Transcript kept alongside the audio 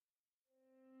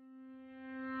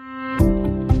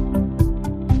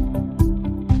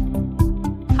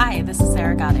this is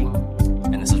Sarah Godding.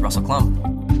 And this is Russell Klum.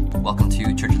 Welcome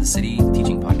to Church of the City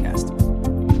Teaching Podcast.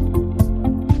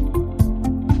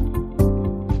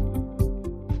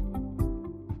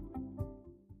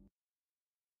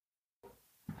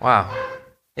 Wow,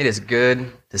 it is good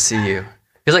to see you.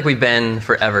 Feels like we've been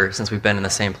forever since we've been in the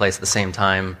same place at the same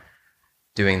time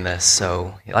doing this.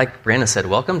 So, like Brandon said,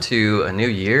 welcome to a new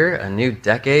year, a new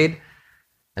decade,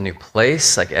 a new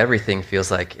place. Like everything feels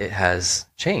like it has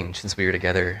changed since we were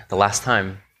together the last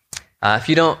time. If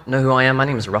you don't know who I am, my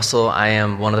name is Russell. I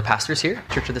am one of the pastors here at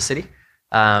Church of the City.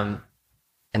 And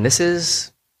this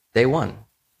is day one,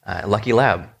 Lucky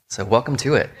Lab. So welcome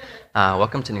to it.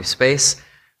 Welcome to new space.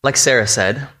 Like Sarah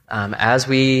said, as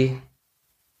we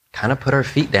kind of put our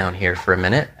feet down here for a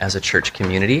minute as a church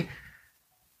community,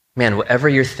 man, whatever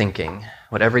you're thinking,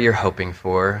 whatever you're hoping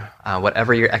for,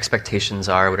 whatever your expectations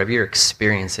are, whatever your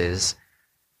experience is,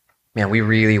 man, we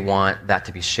really want that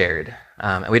to be shared.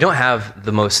 And we don't have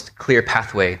the most clear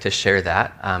pathway to share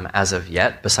that as of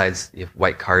yet, besides the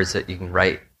white cards that you can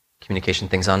write communication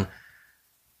things on,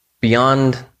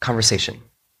 beyond conversation.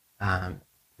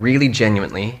 Really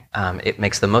genuinely, it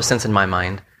makes the most sense in my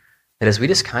mind that as we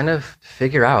just kind of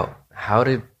figure out how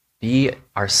to be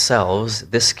ourselves,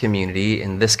 this community,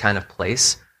 in this kind of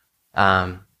place,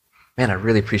 man, I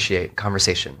really appreciate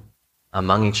conversation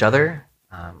among each other,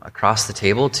 across the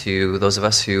table, to those of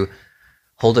us who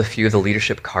hold a few of the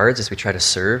leadership cards as we try to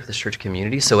serve the church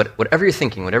community. So whatever you're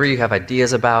thinking, whatever you have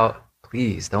ideas about,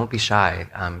 please don't be shy.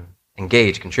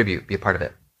 Engage, contribute, be a part of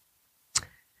it.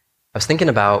 I was thinking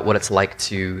about what it's like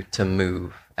to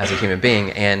move as a human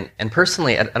being, and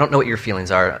personally, I don't know what your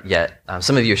feelings are yet.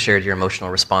 Some of you have shared your emotional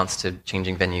response to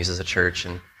changing venues as a church,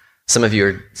 and some of you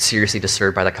are seriously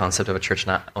disturbed by the concept of a church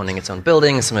not owning its own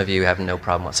building, and some of you have no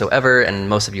problem whatsoever, and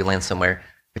most of you land somewhere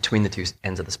between the two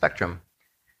ends of the spectrum.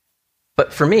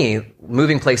 But for me,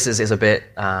 moving places is a bit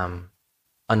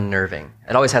unnerving.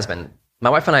 It always has been. My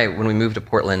wife and I, when we moved to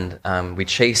Portland, we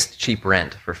chased cheap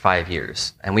rent for 5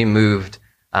 years, and we moved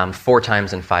 4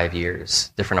 times in 5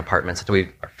 years, different apartments.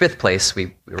 Until our fifth place,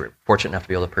 we were fortunate enough to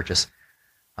be able to purchase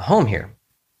a home here.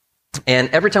 And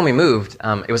every time we moved,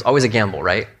 it was always a gamble,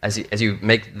 right? As you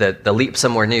make the leap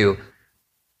somewhere new,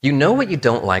 you know what you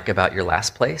don't like about your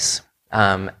last place,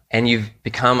 and you've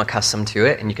become accustomed to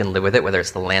it, and you can live with it, whether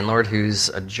it's the landlord who's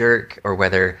a jerk, or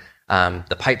whether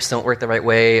the pipes don't work the right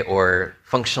way, or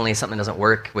functionally something doesn't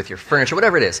work with your furniture,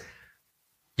 whatever it is,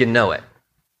 you know it.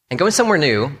 And going somewhere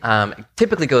new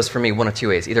typically goes for me one of two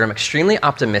ways. Either I'm extremely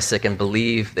optimistic and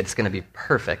believe that it's going to be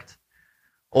perfect,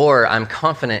 or I'm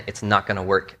confident it's not going to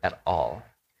work at all.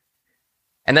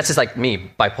 And that's just like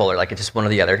me, bipolar, like it's just one or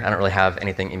the other. I don't really have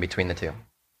anything in between the two.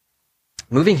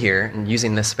 Moving here and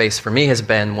using this space for me has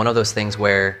been one of those things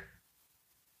where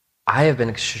I have been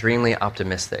extremely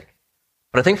optimistic.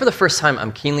 But I think for the first time,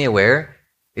 I'm keenly aware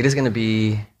it is going to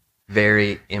be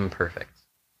very imperfect.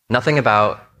 Nothing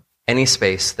about any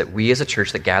space that we as a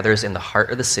church that gathers in the heart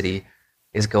of the city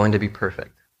is going to be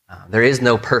perfect. There is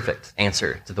no perfect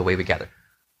answer to the way we gather.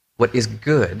 What is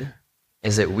good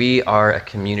is that we are a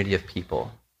community of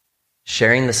people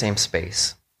sharing the same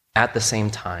space at the same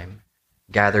time,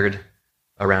 gathered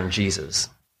around Jesus.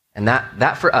 And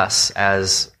that for us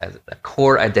as a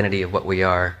core identity of what we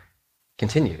are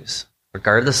continues,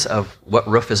 regardless of what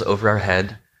roof is over our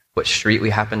head, what street we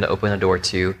happen to open a door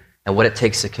to, and what it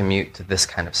takes to commute to this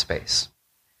kind of space.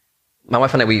 My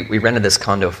wife and I, we rented this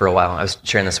condo for a while. I was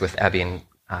sharing this with Abby and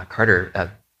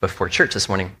Carter before church this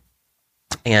morning.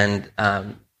 And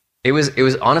it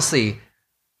was honestly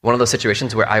one of those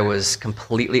situations where I was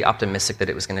completely optimistic that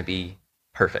it was going to be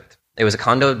perfect. It was a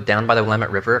condo down by the Willamette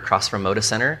River across from Moda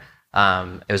Center.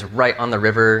 It was right on the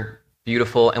river,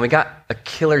 beautiful, and we got a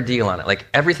killer deal on it. Like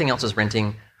everything else was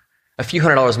renting a few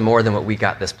 $100s more than what we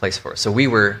got this place for. So we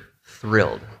were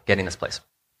thrilled getting this place.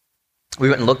 We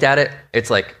went and looked at it. It's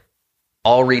like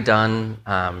all redone,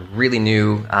 really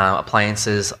new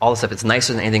appliances, all the stuff. It's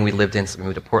nicer than anything we lived in since we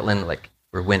moved to Portland. Like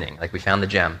we're winning. Like we found the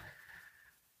gem.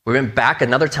 We went back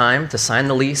another time to sign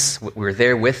the lease. We were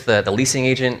there with the leasing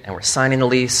agent, and we're signing the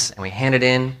lease, and we hand it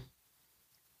in,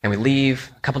 and we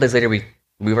leave. A couple days later, we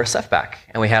move our stuff back,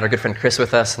 and we had our good friend Chris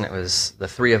with us, and it was the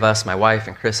three of us, my wife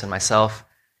and Chris and myself.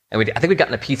 And I think we'd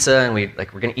gotten a pizza, and we're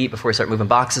going to eat before we start moving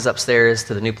boxes upstairs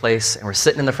to the new place. And we're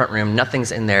sitting in the front room,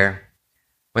 nothing's in there,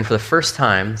 when for the first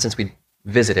time since we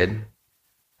visited,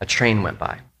 a train went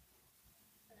by.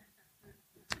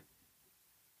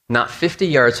 Not 50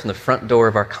 yards from the front door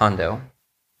of our condo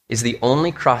is the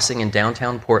only crossing in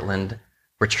downtown Portland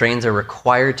where trains are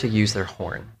required to use their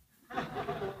horn.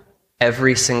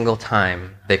 Every single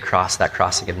time they cross that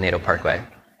crossing of Nadeau Parkway.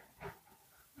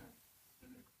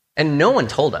 And no one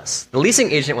told us. The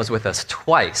leasing agent was with us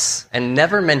twice and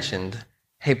never mentioned,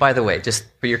 hey, by the way, just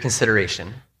for your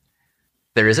consideration,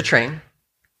 there is a train.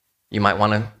 You might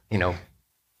want to,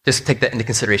 just take that into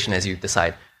consideration as you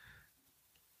decide.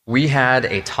 We had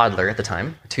a toddler at the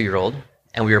time, a 2-year-old,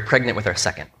 and we were pregnant with our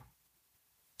second.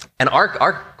 And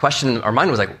our question, our mind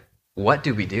was like, what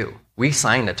do we do? We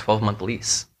signed a 12-month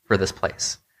lease for this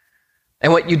place.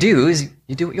 And what you do is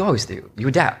you do what you always do. You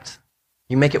adapt.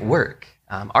 You make it work.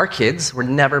 Our kids were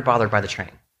never bothered by the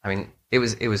train. I mean, it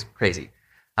was crazy.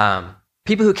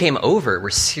 People who came over were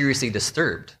seriously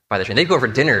disturbed by the train. They'd go over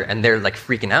dinner and they're like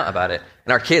freaking out about it.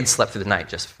 And our kids slept through the night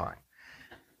just fine.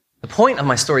 The point of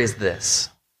my story is this.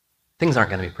 Things aren't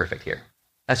going to be perfect here.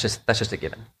 That's just a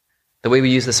given. The way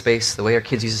we use the space, the way our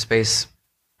kids use the space,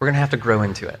 we're going to have to grow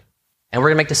into it. And we're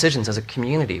going to make decisions as a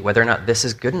community, whether or not this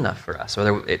is good enough for us,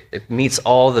 whether it meets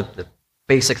all the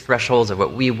basic thresholds of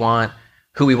what we want,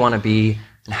 who we want to be,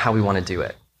 and how we want to do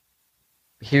it.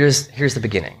 Here's the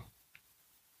beginning.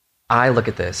 I look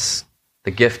at this,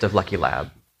 the gift of Lucky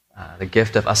Lab, the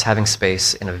gift of us having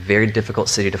space in a very difficult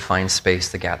city to find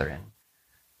space to gather in.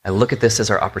 I look at this as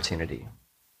our opportunity.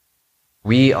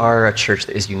 We are a church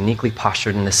that is uniquely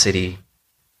postured in the city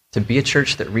to be a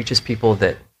church that reaches people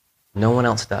that no one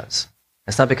else does.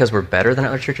 It's not because we're better than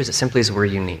other churches, it simply is we're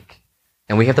unique.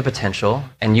 And we have the potential,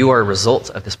 and you are a result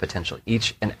of this potential,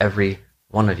 each and every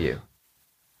one of you.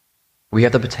 We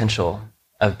have the potential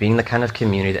of being the kind of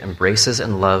community that embraces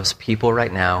and loves people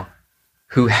right now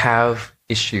who have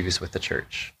issues with the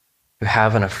church, who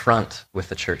have an affront with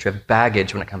the church, who have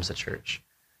baggage when it comes to church.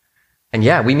 And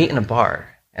yeah, we meet in a bar,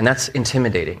 and that's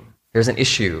intimidating. There's an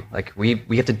issue. Like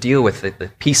we have to deal with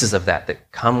the pieces of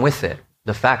that come with it.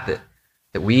 The fact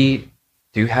that we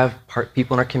do have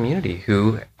people in our community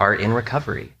who are in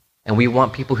recovery. And we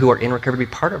want people who are in recovery to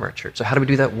be part of our church. So how do we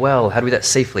do that well? How do we do that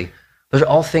safely? Those are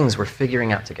all things we're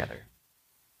figuring out together.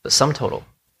 But sum total,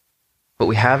 what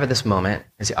we have at this moment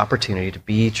is the opportunity to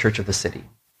be Church of the City,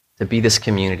 to be this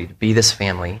community, to be this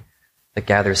family that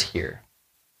gathers here.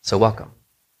 So welcome.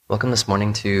 Welcome this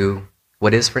morning to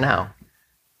what is, for now,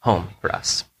 home for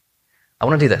us. I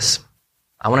want to do this.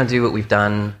 I want to do what we've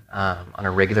done on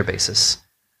a regular basis.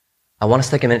 I want us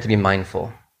to take a minute to be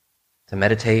mindful, to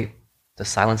meditate, to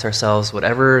silence ourselves,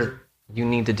 whatever you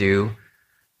need to do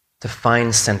to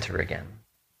find center again.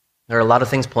 There are a lot of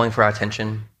things pulling for our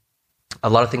attention, a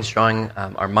lot of things drawing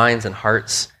our minds and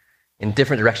hearts in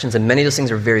different directions, and many of those things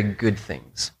are very good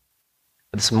things.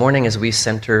 But this morning, as we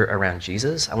center around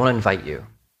Jesus, I want to invite you.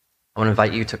 I want to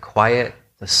invite you to quiet,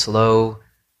 to slow,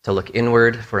 to look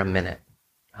inward for a minute,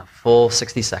 a full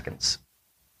 60 seconds,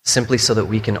 simply so that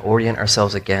we can orient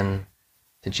ourselves again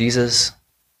to Jesus,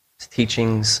 his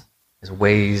teachings, his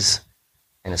ways,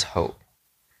 and his hope.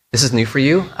 This is new for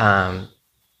you.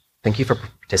 Thank you for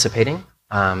participating.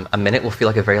 A minute will feel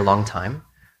like a very long time,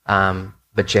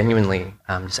 but genuinely,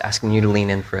 I'm just asking you to lean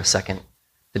in for a second,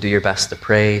 to do your best, to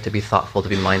pray, to be thoughtful, to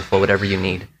be mindful, whatever you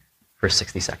need for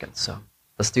 60 seconds. So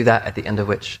let's do that, at the end of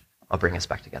which I'll bring us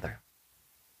back together.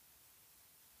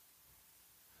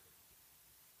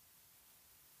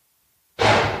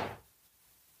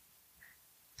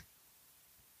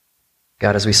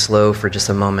 God, as we slow for just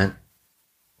a moment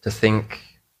to think,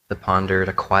 to ponder,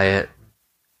 to quiet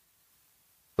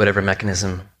whatever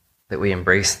mechanism that we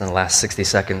embraced in the last 60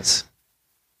 seconds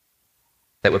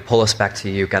that would pull us back to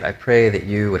you, God, I pray that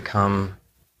you would come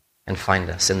and find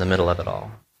us in the middle of it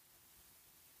all.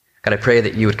 God, I pray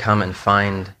that you would come and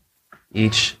find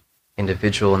each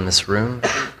individual in this room.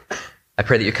 I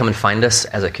pray that you come and find us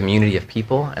as a community of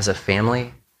people, as a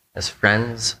family, as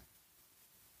friends.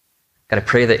 God, I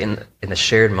pray that in the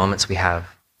shared moments we have,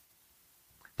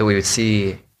 that we would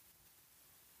see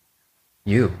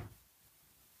you,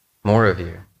 more of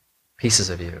you, pieces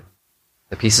of you,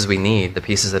 the pieces we need, the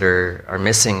pieces that are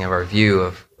missing of our view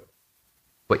of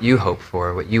what you hope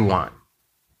for, what you want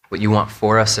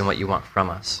for us and what you want from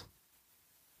us.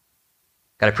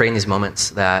 God, I pray in these moments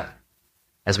that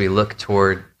as we look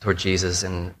toward Jesus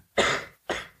and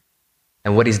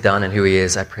what he's done and who he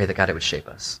is, I pray that, God, it would shape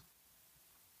us.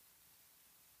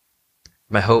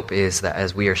 My hope is that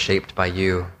as we are shaped by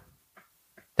you,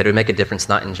 that it would make a difference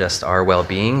not in just our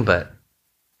well-being, but,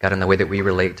 God, in the way that we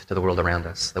relate to the world around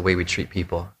us, the way we treat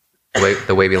people,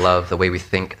 the way we love, the way we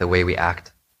think, the way we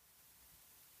act.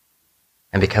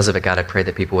 And because of it, God, I pray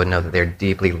that people would know that they're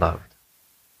deeply loved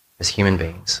as human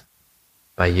beings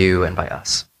by you and by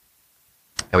us.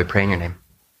 God, we pray in your name.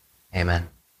 Amen.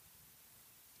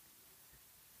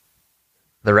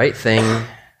 The right thing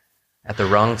at the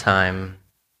wrong time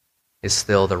is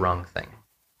still the wrong thing.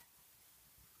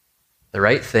 The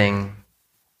right thing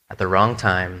at the wrong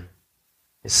time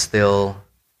is still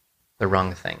the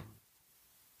wrong thing.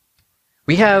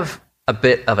 We have a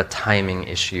bit of a timing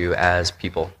issue as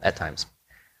people at times.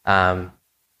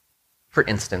 For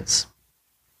instance,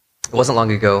 it wasn't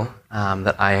long ago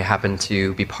that I happened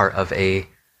to be part of a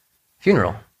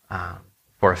funeral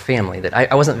for a family that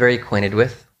I wasn't very acquainted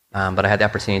with, but I had the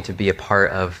opportunity to be a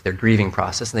part of their grieving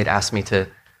process, and they'd asked me to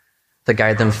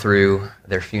guide them through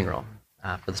their funeral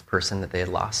for this person that they had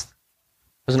lost.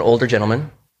 It was an older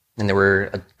gentleman, and there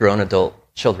were grown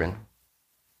adult children.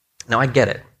 Now, I get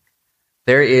it.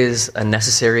 There is a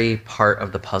necessary part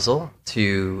of the puzzle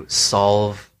to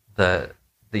solve the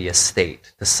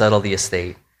estate, to settle the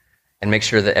estate, and make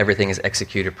sure that everything is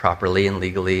executed properly and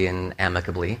legally and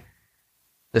amicably.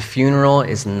 The funeral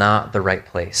is not the right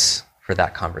place for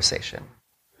that conversation.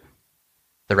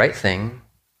 The right thing,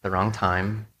 the wrong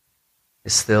time,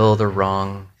 is still the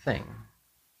wrong thing.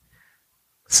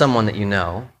 Someone that you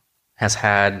know has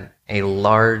had a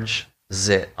large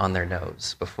zit on their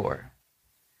nose before.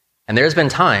 And there's been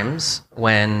times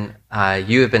when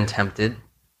you have been tempted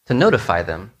to notify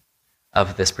them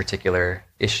of this particular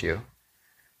issue.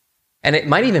 And it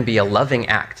might even be a loving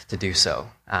act to do so,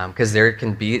 because there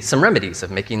can be some remedies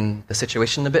of making the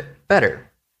situation a bit better.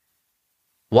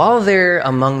 While they're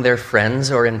among their friends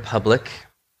or in public,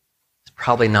 it's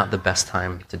probably not the best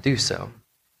time to do so.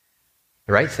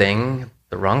 The right thing,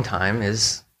 the wrong time,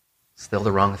 is still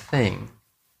the wrong thing.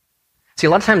 See, a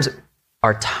lot of times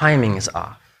our timing is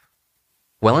off.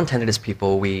 Well-intended as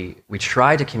people, we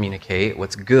try to communicate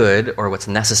what's good or what's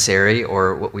necessary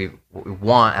or what we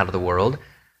want out of the world,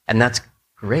 and that's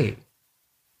great.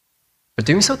 But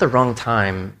doing so at the wrong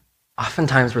time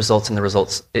oftentimes results in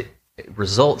results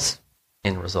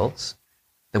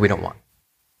that we don't want.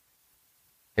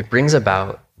 It brings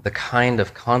about the kind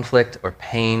of conflict or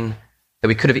pain that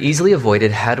we could have easily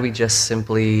avoided had we just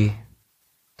simply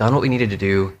done what we needed to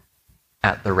do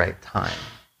at the right time.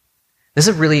 This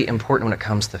is really important when it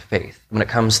comes to faith, when it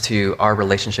comes to our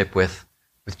relationship with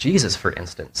Jesus, for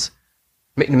instance.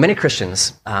 Many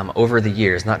Christians over the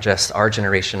years, not just our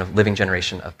living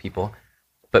generation of people,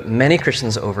 but many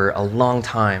Christians over a long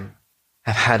time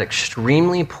have had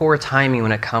extremely poor timing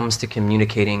when it comes to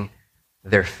communicating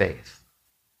their faith.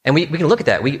 And we can look at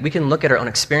that. We can look at our own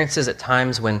experiences at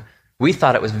times when we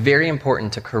thought it was very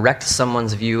important to correct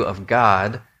someone's view of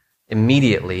God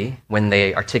immediately when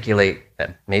they articulate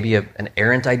maybe an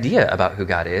errant idea about who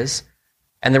God is,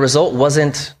 and the result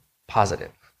wasn't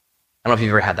positive. I don't know if you've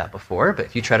ever had that before, but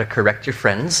if you try to correct your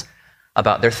friends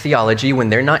about their theology when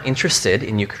they're not interested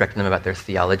in you correcting them about their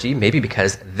theology, maybe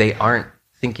because they aren't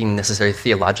thinking necessarily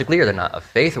theologically or they're not of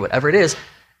faith or whatever it is,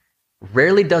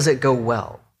 rarely does it go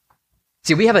well.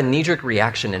 See, we have a knee-jerk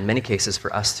reaction in many cases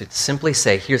for us to simply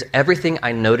say, here's everything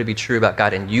I know to be true about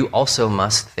God, and you also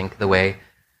must think the way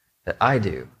that I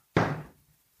do.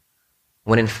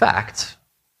 When in fact,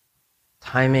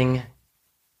 timing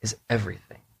is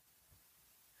everything.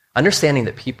 Understanding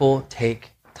that people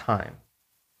take time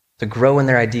to grow in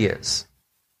their ideas,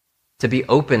 to be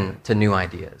open to new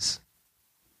ideas,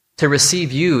 to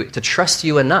receive you, to trust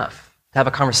you enough, to have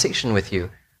a conversation with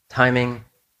you. Timing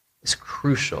is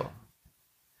crucial.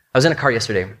 I was in a car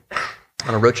yesterday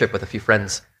on a road trip with a few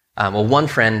friends, one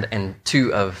friend and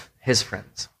two of his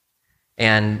friends.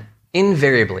 And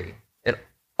invariably, it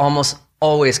almost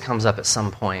always comes up at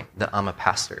some point that I'm a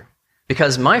pastor.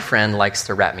 Because my friend likes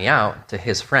to rat me out to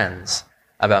his friends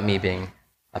about me being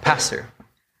a pastor.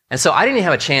 And so I didn't even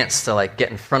have a chance to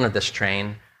get in front of this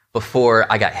train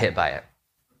before I got hit by it.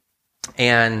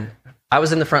 And I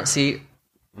was in the front seat,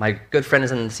 my good friend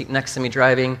is in the seat next to me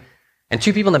driving, and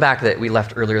two people in the back that we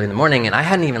left earlier in the morning, and I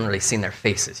hadn't even really seen their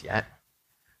faces yet.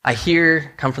 I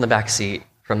hear, come from the back seat,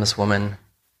 from this woman,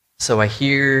 so I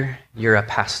hear you're a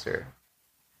pastor.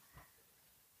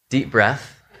 Deep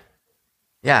breath.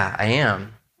 Yeah, I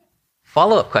am.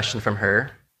 Follow-up question from her.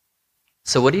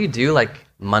 So what do you do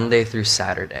Monday through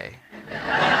Saturday?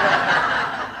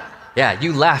 Yeah,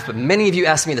 you laugh, but many of you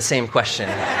asked me the same question.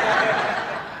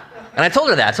 And I told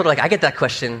her that. I told her I get that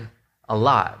question a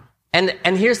lot.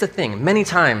 And here's the thing, many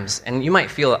times, and you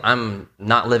might feel I'm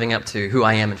not living up to who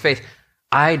I am in faith,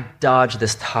 I dodge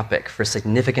this topic for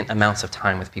significant amounts of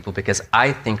time with people because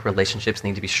I think relationships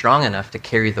need to be strong enough to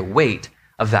carry the weight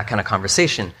of that kind of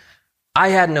conversation. I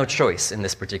had no choice in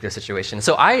this particular situation.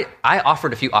 So I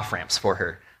offered a few off-ramps for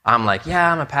her. I'm like,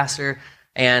 yeah, I'm a pastor,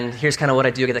 and here's kind of what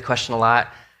I do. I get that question a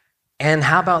lot. And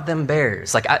how about them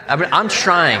Bears? I'm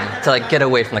trying to get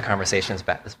away from the conversation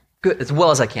as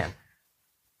well as I can.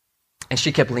 And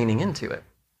she kept leaning into it.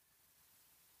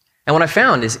 And what I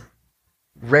found is,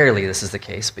 rarely this is the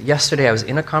case, but yesterday I was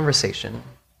in a conversation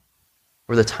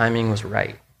where the timing was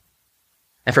right.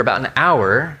 And for about an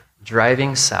hour,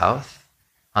 driving south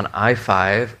on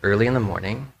I-5 early in the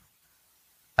morning,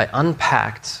 I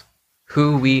unpacked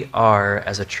who we are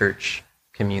as a church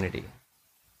community,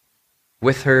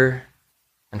 with her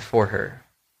and for her.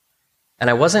 And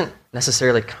I wasn't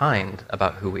necessarily kind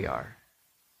about who we are.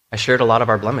 I shared a lot of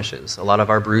our blemishes, a lot of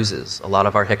our bruises, a lot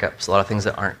of our hiccups, a lot of things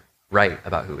that aren't right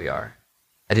about who we are.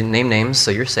 I didn't name names, so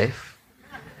you're safe.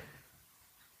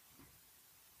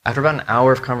 After about an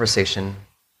hour of conversation,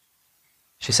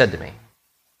 she said to me,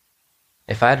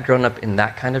 if I had grown up in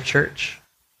that kind of church,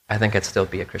 I think I'd still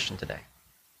be a Christian today.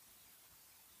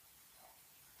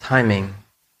 Timing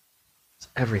is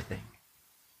everything.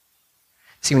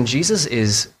 See, when Jesus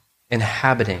is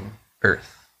inhabiting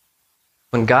earth,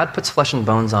 when God puts flesh and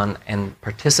bones on and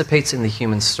participates in the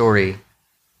human story,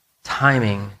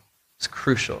 timing is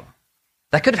crucial.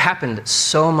 That could have happened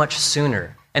so much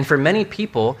sooner. And for many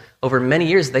people, over many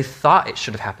years, they thought it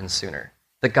should have happened sooner,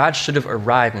 that God should have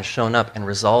arrived and shown up and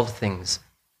resolved things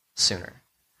sooner.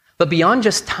 But beyond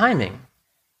just timing,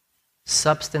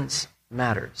 substance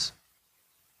matters.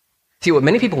 See, what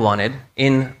many people wanted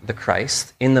in the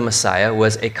Christ, in the Messiah,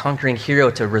 was a conquering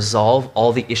hero to resolve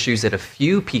all the issues that a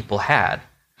few people had,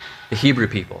 the Hebrew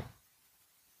people.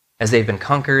 As they've been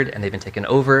conquered and they've been taken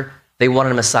over, they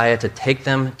wanted a Messiah to take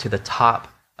them to the top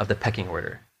of the pecking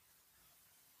order.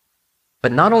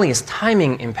 But not only is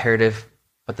timing imperative,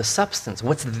 but the substance,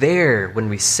 what's there when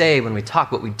we say, when we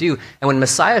talk, what we do. And when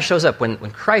Messiah shows up, when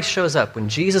Christ shows up, when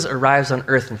Jesus arrives on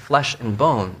earth in flesh and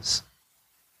bones,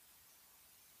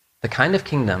 the kind of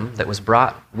kingdom that was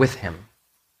brought with him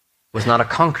was not a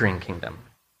conquering kingdom.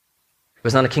 It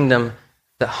was not a kingdom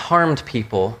that harmed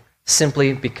people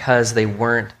simply because they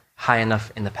weren't high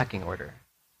enough in the pecking order.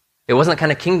 It wasn't the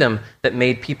kind of kingdom that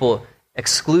made people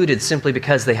excluded simply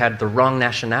because they had the wrong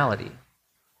nationality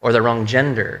or the wrong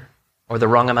gender or the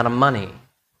wrong amount of money.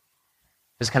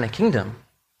 It was the kind of kingdom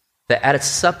that at its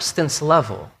substance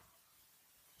level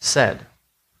said,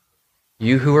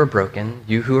 you who are broken,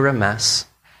 you who are a mess,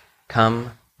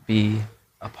 come be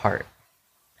a part.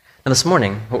 Now this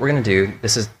morning, what we're going to do,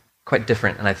 this is quite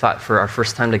different, and I thought for our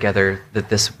first time together that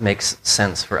this makes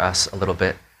sense for us a little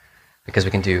bit, because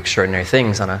we can do extraordinary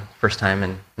things on a first time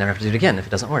and never have to do it again if it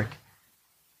doesn't work.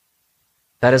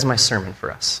 That is my sermon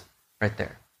for us, right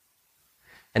there.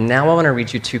 And now I want to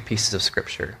read you two pieces of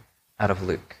scripture out of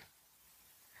Luke.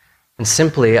 And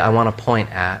simply, I want to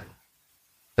point at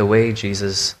the way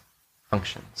Jesus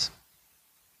functions.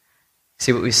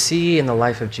 See, what we see in the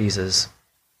life of Jesus,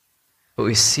 what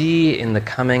we see in the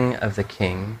coming of the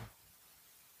King,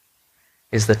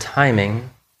 is the timing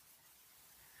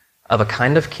of a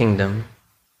kind of kingdom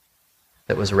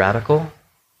that was radical,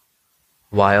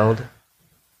 wild,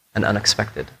 and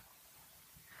unexpected.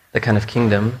 The kind of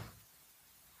kingdom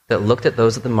that looked at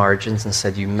those at the margins and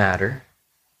said, you matter.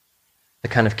 The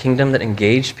kind of kingdom that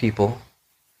engaged people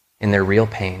in their real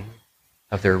pain,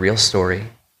 of their real story,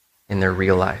 in their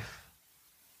real life.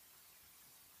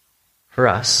 For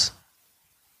us,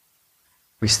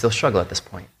 we still struggle at this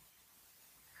point.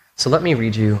 So let me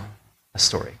read you a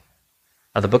story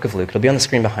out of the book of Luke. It'll be on the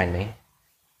screen behind me.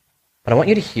 But I want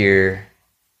you to hear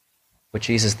what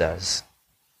Jesus does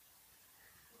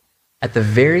at the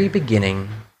very beginning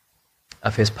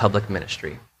of his public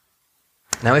ministry.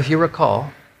 Now, if you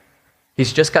recall,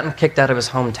 he's just gotten kicked out of his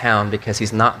hometown because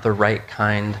he's not the right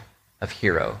kind of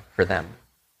hero for them.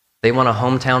 They want a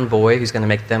hometown boy who's going to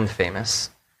make them famous.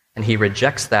 And he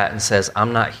rejects that and says,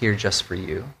 I'm not here just for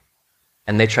you.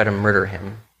 And they try to murder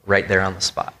him right there on the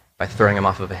spot by throwing him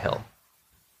off of a hill.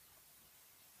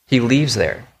 He leaves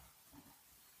there.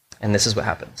 And this is what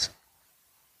happens.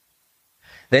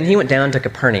 Then he went down to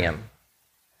Capernaum,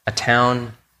 a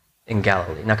town in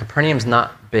Galilee. Now, Capernaum's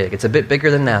not big. It's a bit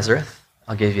bigger than Nazareth,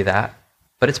 I'll give you that.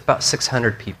 But it's about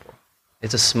 600 people.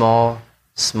 It's a small,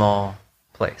 small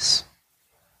place.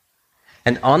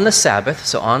 And on the Sabbath,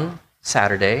 so on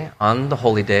Saturday, on the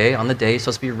holy day, on the day he's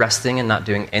supposed to be resting and not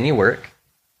doing any work,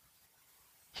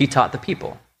 he taught the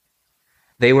people.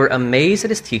 They were amazed at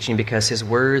his teaching because his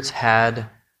words had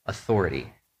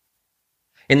authority.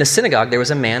 In the synagogue, there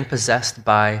was a man possessed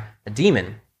by a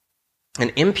demon,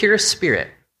 an impure spirit.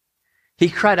 He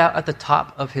cried out at the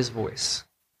top of his voice,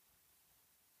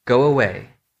 "Go away.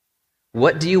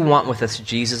 What do you want with us,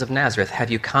 Jesus of Nazareth?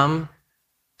 Have you come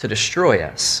to destroy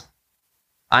us?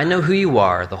 I know who you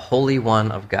are, the Holy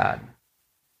One of God."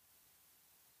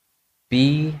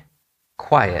 "Be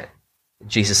quiet,"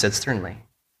 Jesus said sternly.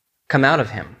 "Come out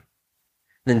of him."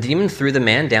 Then the demon threw the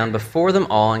man down before them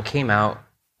all and came out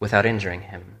without injuring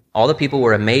him. All the people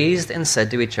were amazed and said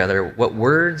to each other, "What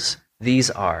words these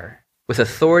are! With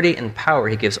authority and power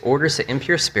he gives orders to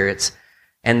impure spirits,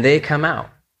 And they come out.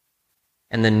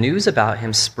 And the news about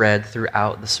him spread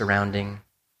throughout the surrounding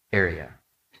area.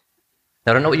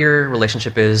 Now, I don't know what your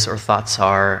relationship is or thoughts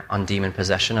are on demon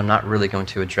possession. I'm not really going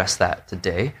to address that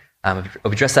today. We've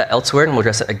addressed that elsewhere, and we'll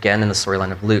address it again in the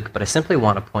storyline of Luke. But I simply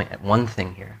want to point at one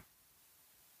thing here.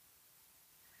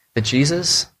 That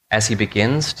Jesus, as he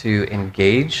begins to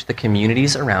engage the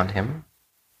communities around him,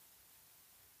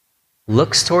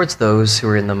 looks towards those who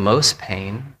are in the most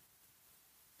pain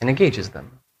and engages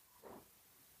them.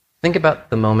 Think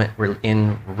about the moment we're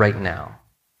in right now.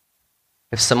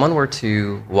 If someone were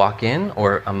to walk in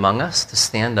or among us to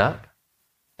stand up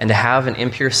and to have an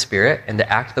impure spirit and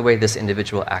to act the way this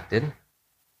individual acted,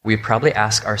 we'd probably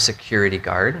ask our security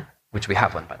guard, which we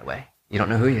have one, by the way. You don't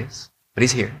know who he is, but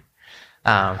he's here.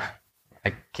 I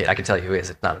can tell you who he is.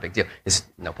 It's not a big deal. It's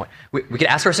no point. We could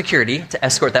ask our security to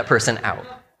escort that person out.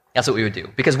 That's what we would do.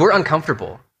 Because we're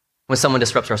uncomfortable when someone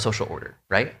disrupts our social order,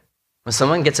 right? When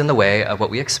someone gets in the way of what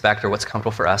we expect or what's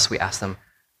comfortable for us, we ask them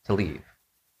to leave.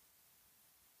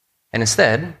 And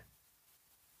instead,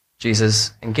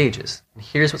 Jesus engages. And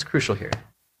here's what's crucial here.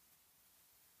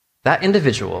 That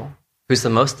individual who's the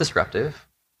most disruptive,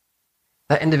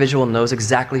 that individual knows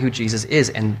exactly who Jesus is.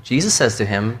 And Jesus says to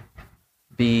him,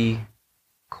 be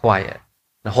quiet.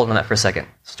 Now hold on that for a second.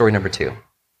 Story number 2.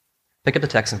 Pick up the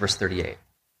text in verse 38.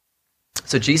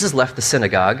 So Jesus left the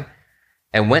synagogue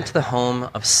and went to the home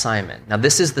of Simon. Now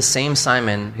this is the same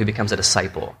Simon who becomes a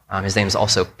disciple. His name is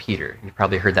also Peter. You've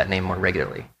probably heard that name more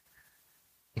regularly.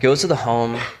 He goes to the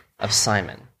home of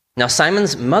Simon. Now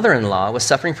Simon's mother-in-law was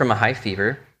suffering from a high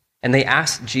fever, and they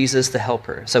asked Jesus to help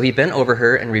her. So he bent over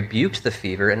her and rebuked the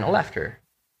fever and left her.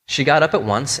 She got up at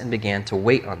once and began to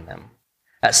wait on them.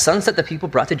 At sunset, the people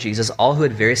brought to Jesus all who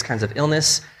had various kinds of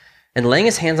illness, and laying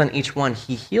his hands on each one,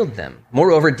 he healed them.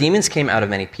 Moreover, demons came out of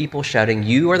many people, shouting,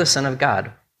 "You are the Son of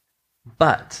God."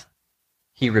 But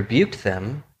he rebuked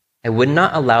them and would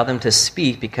not allow them to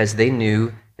speak because they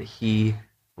knew that he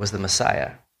was the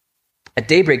Messiah. At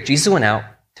daybreak, Jesus went out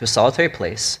to a solitary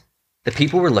place. The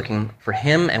people were looking for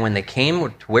him, and when they came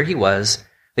to where he was,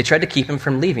 they tried to keep him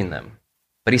from leaving them.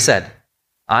 But he said,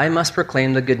 "I must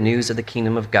proclaim the good news of the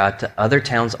kingdom of God to other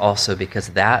towns also, because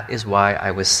that is why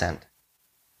I was sent."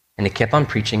 And he kept on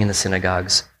preaching in the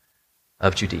synagogues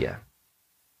of Judea.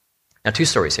 Now, 2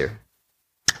 stories here.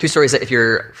 2 stories that, if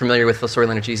you're familiar with the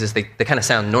storyline of Jesus, they kind of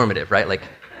sound normative, right? Like,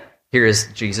 here is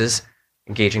Jesus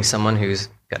engaging someone who's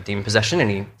got demon possession,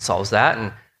 and he solves that,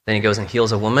 and then he goes and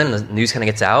heals a woman, and the news kind of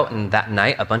gets out, and that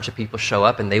night, a bunch of people show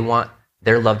up, and they want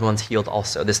their loved ones healed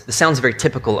also. This sounds very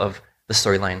typical of the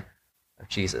storyline of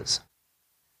Jesus.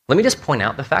 Let me just point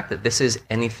out the fact that this is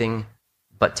anything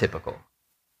but typical.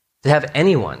 To have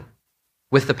anyone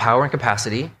with the power and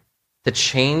capacity to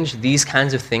change these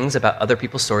kinds of things about other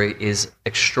people's story is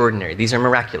extraordinary. These are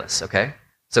miraculous, okay?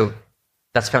 So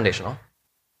that's foundational.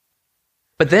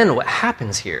 But then what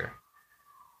happens here?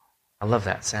 I love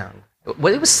that sound.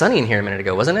 Well, it was sunny in here a minute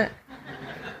ago, wasn't it?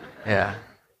 Yeah.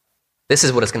 This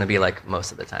is what it's going to be like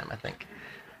most of the time, I think.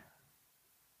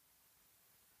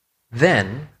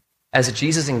 Then, as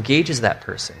Jesus engages that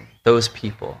person, those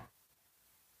people,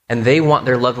 and they want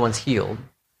their loved ones healed,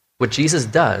 what Jesus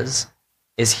does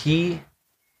is he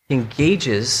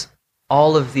engages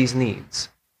all of these needs.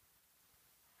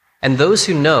 And those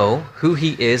who know who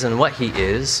he is and what he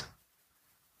is,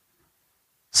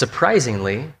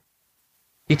 surprisingly,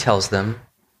 he tells them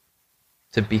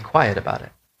to be quiet about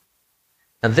it.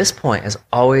 Now, this point has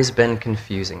always been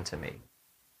confusing to me.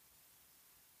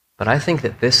 But I think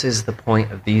that this is the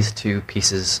point of these 2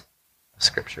 pieces of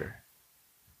Scripture.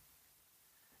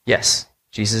 Yes,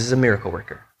 Jesus is a miracle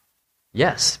worker.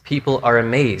 Yes, people are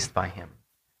amazed by him.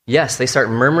 Yes, they start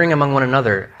murmuring among one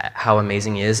another at how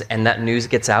amazing he is, and that news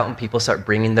gets out, and people start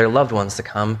bringing their loved ones to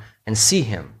come and see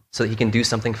him so that he can do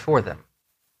something for them.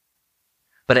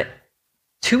 But at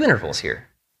 2 intervals here,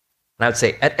 and I would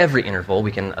say at every interval,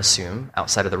 we can assume,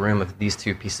 outside of the room of these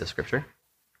 2 pieces of Scripture,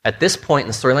 at this point in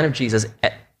the storyline of Jesus,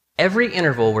 at every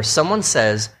interval where someone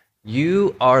says,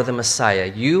 "You are the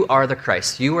Messiah, you are the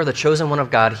Christ, you are the chosen one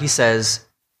of God," he says,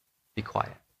 "Be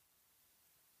quiet."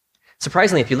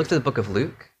 Surprisingly, if you look to the book of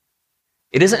Luke,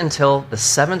 it isn't until the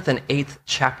 7th and 8th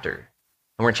chapter,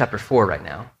 and we're in chapter 4 right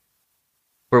now,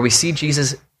 where we see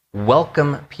Jesus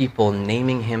welcome people,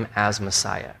 naming him as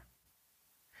Messiah.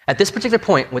 At this particular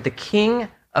point, what the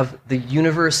King of the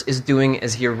universe is doing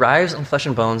as he arrives in flesh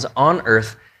and bones on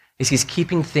earth is he's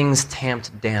keeping things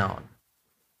tamped down.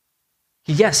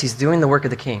 Yes, he's doing the work of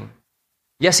the king.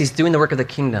 Yes, he's doing the work of the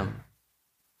kingdom.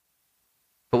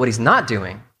 But what he's not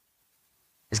doing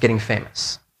is getting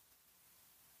famous.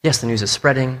 Yes, the news is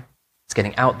spreading. It's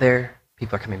getting out there.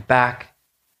 People are coming back.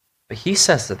 But he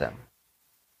says to them,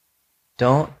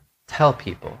 don't tell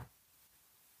people.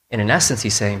 And in essence,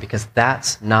 he's saying, because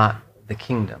that's not the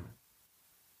kingdom.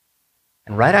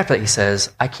 And right after that, he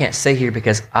says, I can't stay here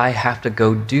because I have to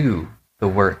go do the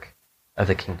work of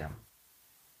the kingdom.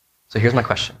 So here's my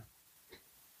question.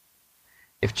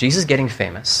 If Jesus is getting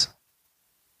famous,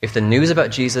 if the news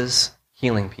about Jesus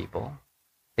healing people,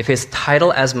 if his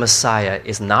title as Messiah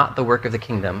is not the work of the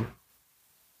kingdom,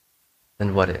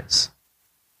 then what is?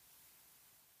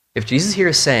 If Jesus here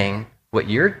is saying, what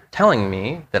you're telling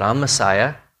me, that I'm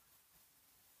Messiah,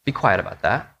 be quiet about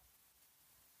that,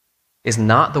 is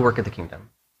not the work of the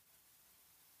kingdom,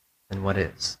 then what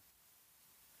is?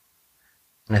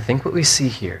 And I think what we see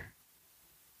here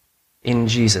in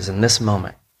Jesus, in this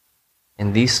moment,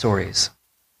 in these stories,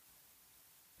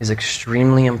 is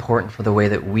extremely important for the way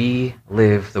that we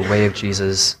live the way of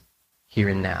Jesus here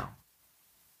and now.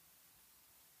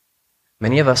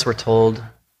 Many of us were told,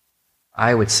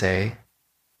 I would say,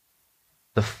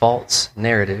 the false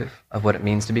narrative of what it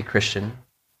means to be Christian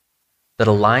that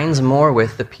aligns more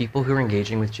with the people who are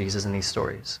engaging with Jesus in these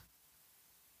stories.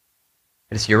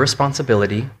 It is your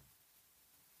responsibility,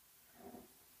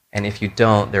 and if you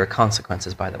don't, there are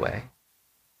consequences, by the way.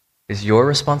 It is your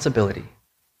responsibility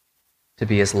to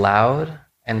be as loud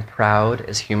and proud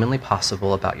as humanly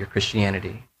possible about your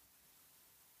Christianity.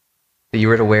 That you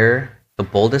are to wear the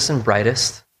boldest and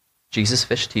brightest Jesus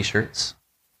Fish t-shirts.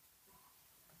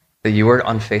 That you are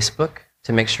on Facebook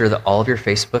to make sure that all of your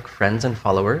Facebook friends and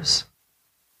followers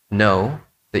know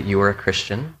that you are a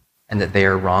Christian and that they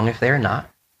are wrong if they are not.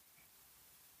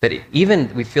 That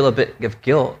even we feel a bit of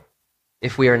guilt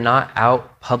if we are not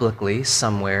out publicly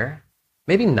somewhere,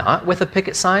 maybe not with a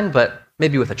picket sign, but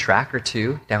maybe with a track or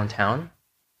two downtown,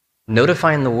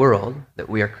 notifying the world that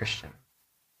we are Christian.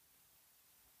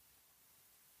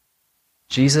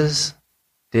 Jesus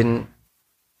didn't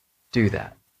do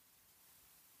that.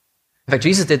 In fact,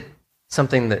 Jesus did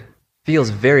something that feels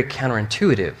very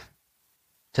counterintuitive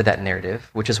to that narrative,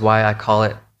 which is why I call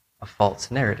it a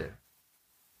false narrative.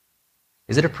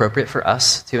 Is it appropriate for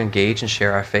us to engage and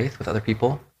share our faith with other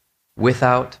people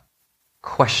without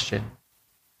question?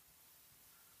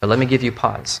 But let me give you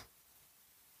pause.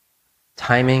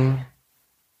 Timing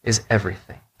is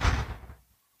everything.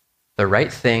 The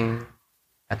right thing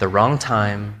at the wrong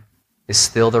time is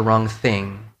still the wrong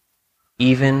thing,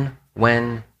 even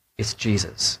when it's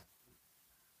Jesus.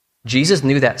 Jesus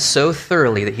knew that so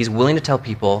thoroughly that he's willing to tell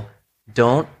people,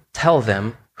 don't tell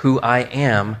them who I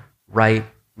am right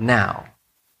now.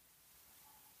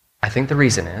 I think the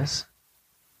reason is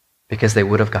because they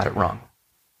would have got it wrong.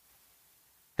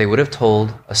 They would have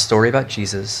told a story about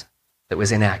Jesus that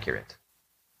was inaccurate.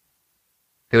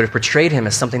 They would have portrayed him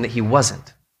as something that he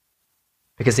wasn't,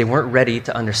 because they weren't ready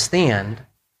to understand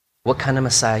what kind of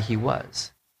Messiah he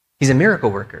was. He's a miracle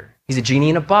worker. He's a genie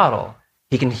in a bottle.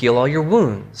 He can heal all your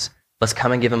wounds. Let's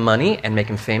come and give him money and make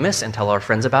him famous and tell our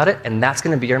friends about it, and that's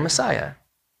going to be our Messiah.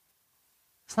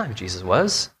 That's not who Jesus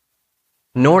was,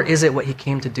 nor is it what he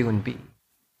came to do and be.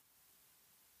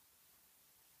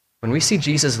 When we see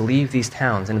Jesus leave these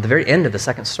towns, and at the very end of the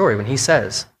second story, when he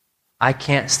says, I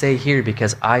can't stay here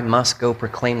because I must go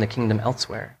proclaim the kingdom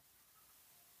elsewhere,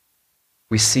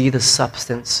 we see the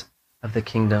substance of the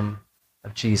kingdom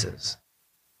of Jesus.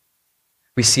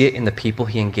 We see it in the people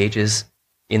he engages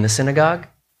in the synagogue,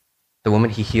 the woman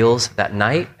he heals that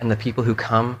night, and the people who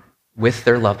come with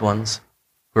their loved ones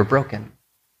who are broken.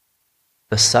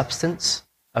 The substance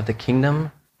of the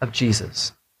kingdom of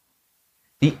Jesus,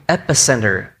 the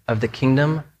epicenter of the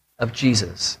kingdom of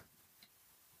Jesus,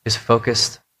 is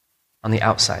focused on the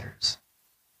outsiders,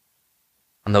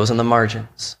 on those on the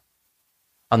margins,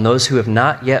 on those who have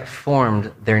not yet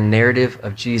formed their narrative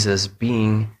of Jesus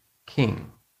being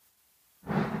king.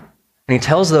 And he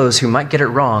tells those who might get it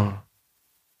wrong,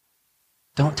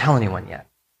 don't tell anyone yet.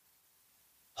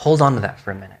 Hold on to that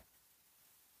for a minute.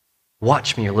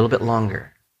 Watch me a little bit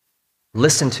longer.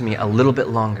 Listen to me a little bit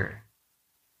longer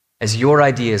as your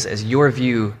ideas, as your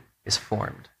view is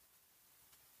formed.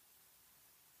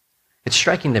 It's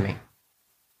striking to me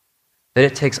that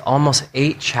it takes almost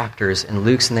 8 chapters in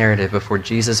Luke's narrative before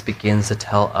Jesus begins to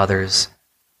tell others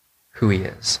who he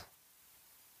is.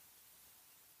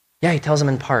 Yeah, he tells them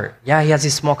in part. Yeah, he has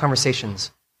these small conversations.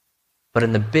 But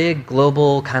in the big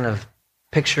global kind of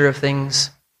picture of things,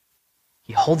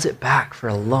 he holds it back for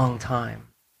a long time.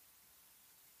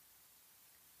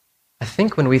 I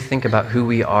think when we think about who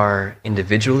we are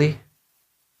individually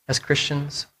as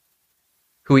Christians,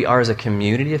 who we are as a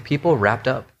community of people wrapped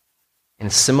up in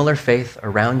similar faith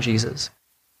around Jesus,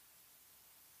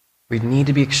 we need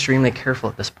to be extremely careful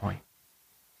at this point.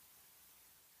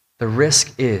 The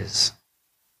risk is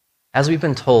As we've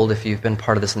been told, if you've been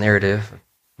part of this narrative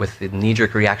with the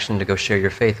knee-jerk reaction to go share your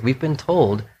faith, we've been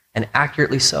told, and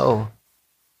accurately so,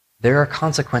 there are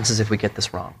consequences if we get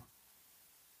this wrong.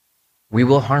 We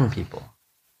will harm people.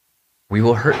 We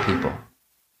will hurt people.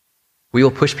 We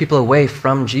will push people away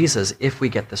from Jesus if we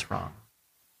get this wrong.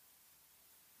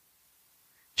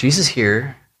 Jesus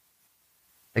here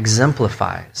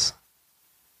exemplifies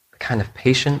the kind of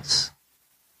patience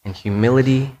and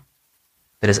humility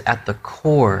that is at the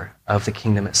core of the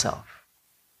kingdom itself.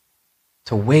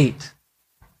 To wait,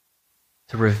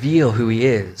 to reveal who he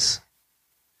is,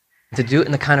 and to do it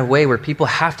in the kind of way where people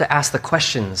have to ask the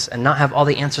questions and not have all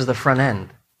the answers at the front end.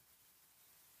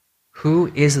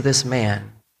 Who is this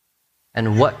man,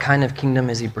 and what kind of kingdom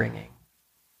is he bringing?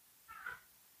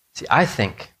 See, I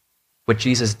think what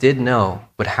Jesus did know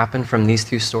would happen from these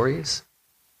two stories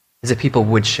is that people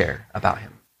would share about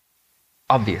him.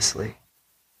 Obviously.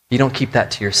 You don't keep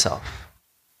that to yourself.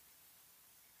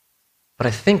 But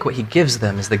I think what he gives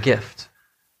them is the gift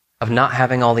of not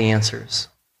having all the answers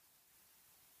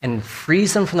and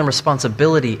frees them from the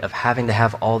responsibility of having to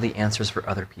have all the answers for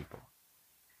other people.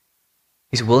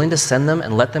 He's willing to send them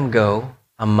and let them go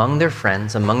among their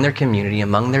friends, among their community,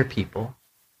 among their people,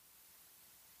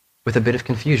 with a bit of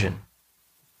confusion,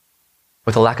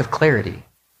 with a lack of clarity,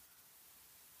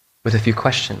 with a few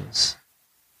questions.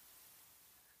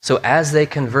 So as they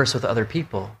converse with other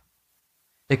people,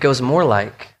 it goes more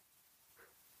like,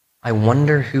 I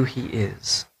wonder who he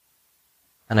is,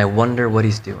 and I wonder what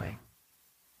he's doing.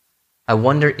 I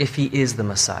wonder if he is the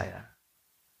Messiah.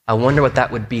 I wonder what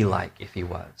that would be like if he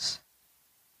was.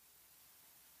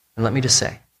 And let me just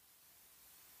say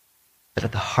that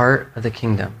at the heart of the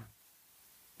kingdom,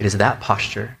 it is that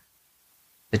posture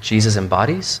that Jesus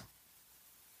embodies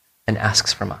and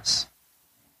asks from us.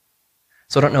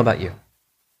 So I don't know about you.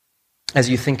 As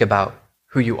you think about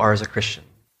who you are as a Christian,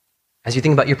 as you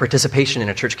think about your participation in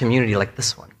a church community like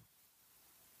this one,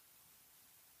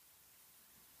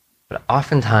 but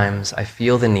oftentimes I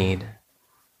feel the need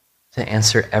to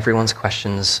answer everyone's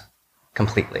questions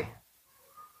completely.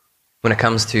 When it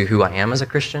comes to who I am as a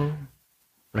Christian,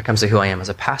 when it comes to who I am as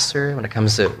a pastor, when it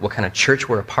comes to what kind of church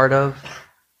we're a part of,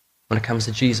 when it comes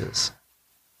to Jesus.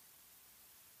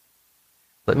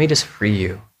 Let me just free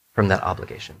you from that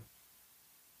obligation.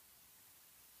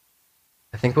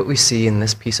 I think what we see in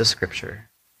this piece of scripture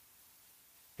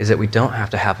is that we don't have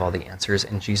to have all the answers,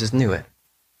 and Jesus knew it.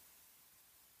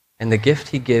 And the gift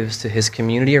he gives to his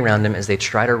community around him as they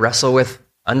try to wrestle with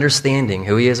understanding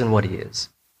who he is and what he is,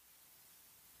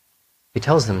 he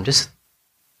tells them, just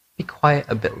be quiet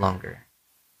a bit longer.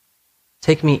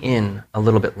 Take me in a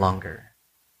little bit longer.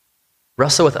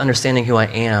 Wrestle with understanding who I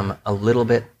am a little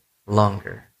bit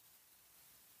longer.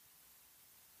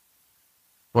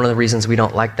 One of the reasons we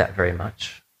don't like that very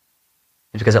much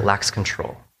is because it lacks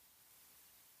control.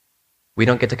 We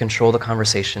don't get to control the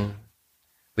conversation.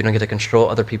 We don't get to control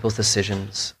other people's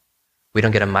decisions. We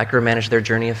don't get to micromanage their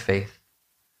journey of faith.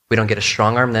 We don't get to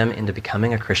strong-arm them into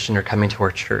becoming a Christian or coming to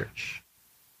our church.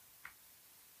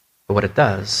 But what it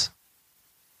does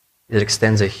is it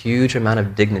extends a huge amount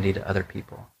of dignity to other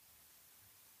people,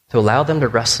 to allow them to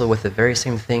wrestle with the very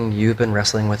same thing you've been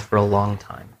wrestling with for a long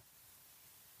time.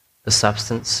 The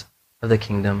substance of the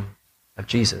kingdom of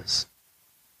Jesus.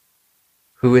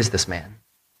 Who is this man?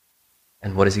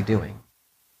 And what is he doing?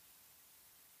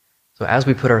 So as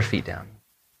we put our feet down,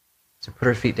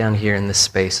 here in this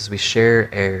space, as we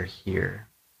share air here,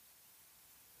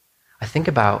 I think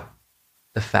about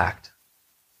the fact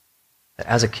that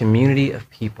as a community of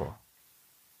people,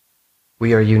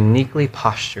 we are uniquely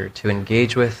postured to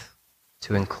engage with,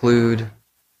 to include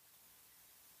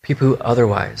people who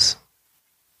otherwise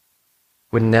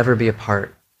would never be a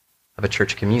part of a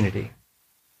church community.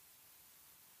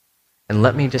 And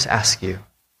let me just ask you,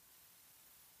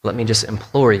 let me just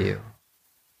implore you,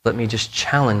 let me just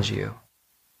challenge you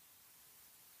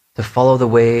to follow the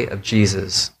way of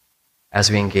Jesus as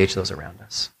we engage those around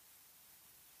us.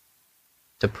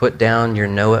 To put down your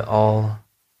know-it-all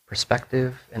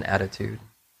perspective and attitude.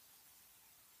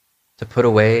 To put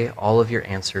away all of your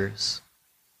answers.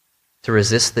 To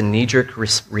resist the knee-jerk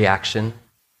reaction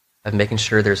of making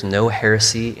sure there's no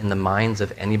heresy in the minds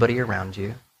of anybody around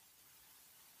you.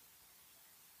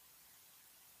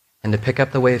 And to pick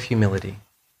up the way of humility,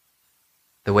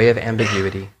 the way of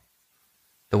ambiguity,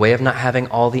 the way of not having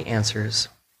all the answers,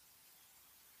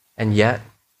 and yet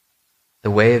the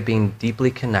way of being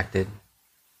deeply connected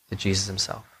to Jesus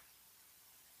himself.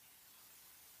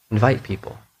 Invite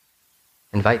people.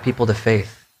 Invite people to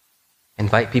faith.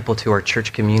 Invite people to our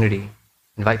church community.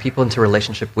 Invite people into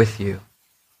relationship with you.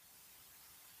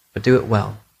 But do it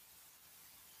well.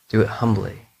 Do it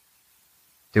humbly.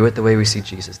 Do it the way we see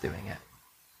Jesus doing it.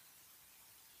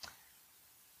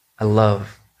 I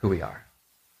love who we are.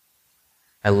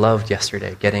 I loved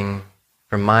yesterday getting,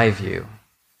 from my view,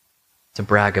 to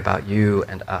brag about you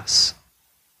and us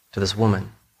to this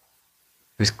woman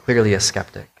who's clearly a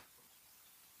skeptic.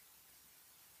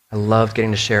 I loved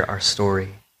getting to share our story,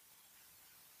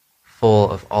 full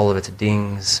of all of its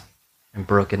dings and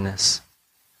brokenness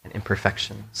and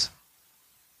imperfections.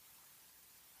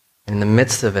 And in the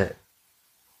midst of it,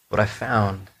 what I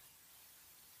found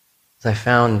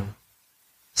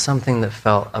something that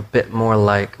felt a bit more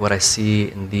like what I see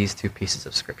in these two pieces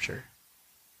of scripture.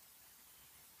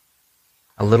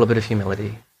 A little bit of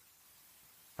humility,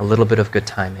 a little bit of good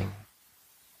timing,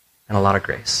 and a lot of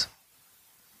grace.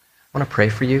 I want to pray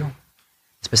for you.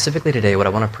 Specifically today, what I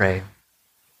want to pray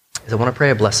is I want to pray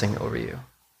a blessing over you.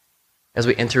 As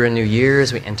we enter a new year,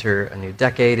 as we enter a new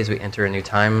decade, as we enter a new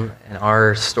time in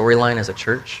our storyline as a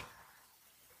church,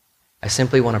 I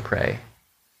simply want to pray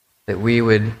that we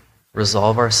would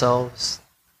resolve ourselves,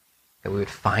 that we would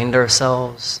find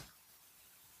ourselves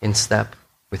in step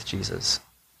with Jesus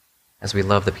as we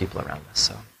love the people around us.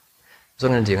 So that's what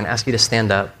I'm going to do. I'm going to ask you to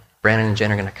stand up. Brandon and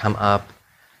Jen are going to come up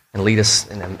and lead us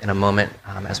in a moment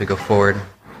as we go forward.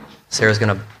 Sarah's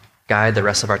going to guide the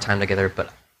rest of our time together,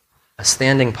 but a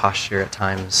standing posture at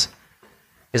times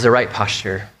is the right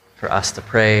posture for us to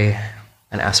pray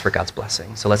and ask for God's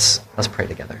blessing. So let's pray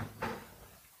together.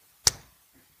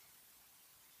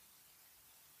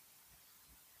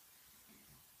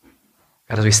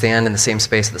 God, as we stand in the same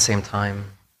space at the same time,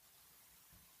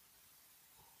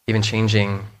 even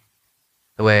changing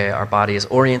the way our body is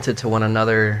oriented to one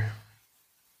another,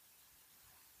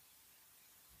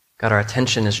 God, our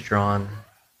attention is drawn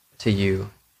to you,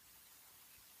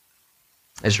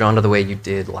 is drawn to the way you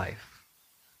did life.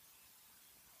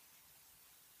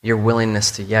 Your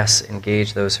willingness to, yes,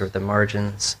 engage those who are at the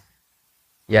margins,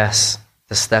 yes,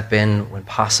 to step in when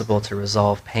possible to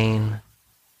resolve pain,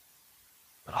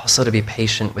 but also to be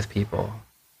patient with people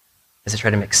as they try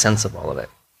to make sense of all of it.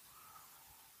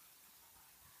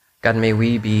 God, may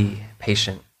we be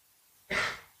patient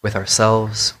with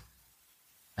ourselves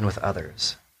and with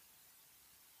others.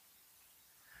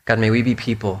 God, may we be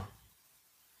people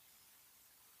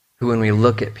who, when we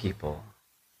look at people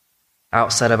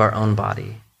outside of our own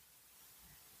body,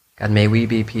 God, may we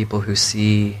be people who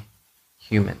see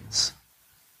humans,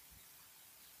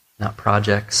 not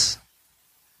projects,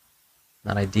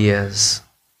 not ideas,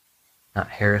 not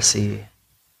heresy,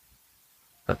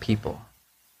 but people.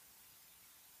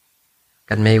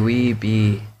 God, may we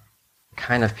be the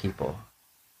kind of people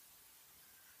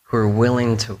who are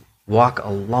willing to walk a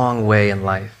long way in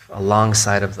life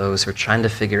alongside of those who are trying to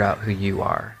figure out who you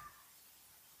are.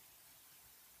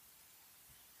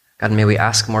 God, may we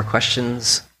ask more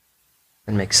questions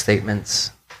and make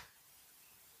statements.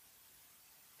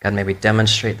 God, may we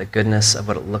demonstrate the goodness of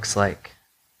what it looks like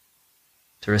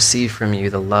to receive from you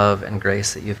the love and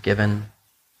grace that you've given,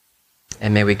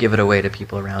 and may we give it away to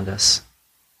people around us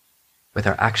with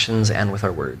our actions and with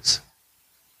our words.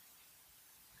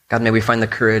 God, may we find the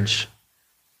courage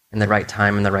in the right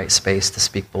time and the right space to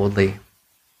speak boldly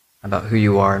about who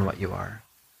you are and what you are.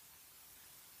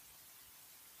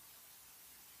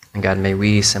 And God, may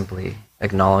we simply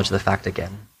acknowledge the fact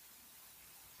again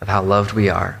of how loved we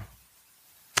are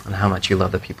and how much you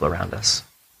love the people around us.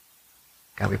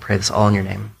 God, we pray this all in your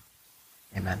name.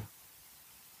 Amen.